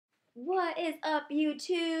What is up,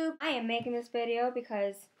 YouTube? I am making this video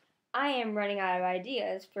because I am running out of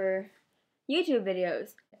ideas for YouTube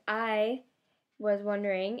videos. I was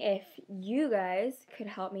wondering if you guys could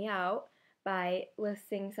help me out by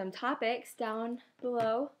listing some topics down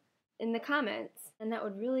below in the comments. And that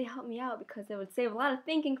would really help me out because it would save a lot of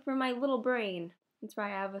thinking for my little brain. That's why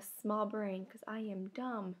I have a small brain because I am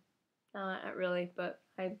dumb. Not really, but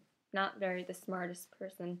I'm not very the smartest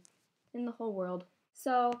person in the whole world.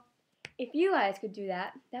 So, if you guys could do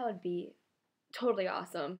that, that would be totally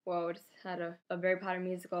awesome. Whoa, I just had a Harry Potter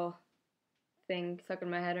musical thing stuck in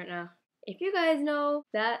my head right now. If you guys know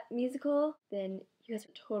that musical, then you guys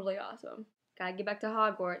are totally awesome. Gotta get back to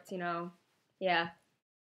Hogwarts, you know. Yeah.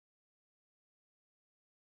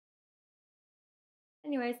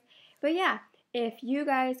 Anyways, but yeah, if you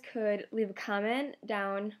guys could leave a comment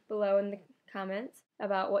down below in the comments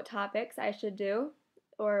about what topics I should do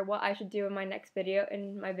or what I should do in my next video,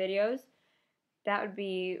 in my videos, that would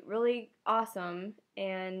be really awesome.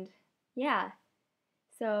 And yeah,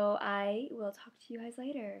 so I will talk to you guys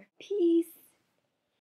later. Peace.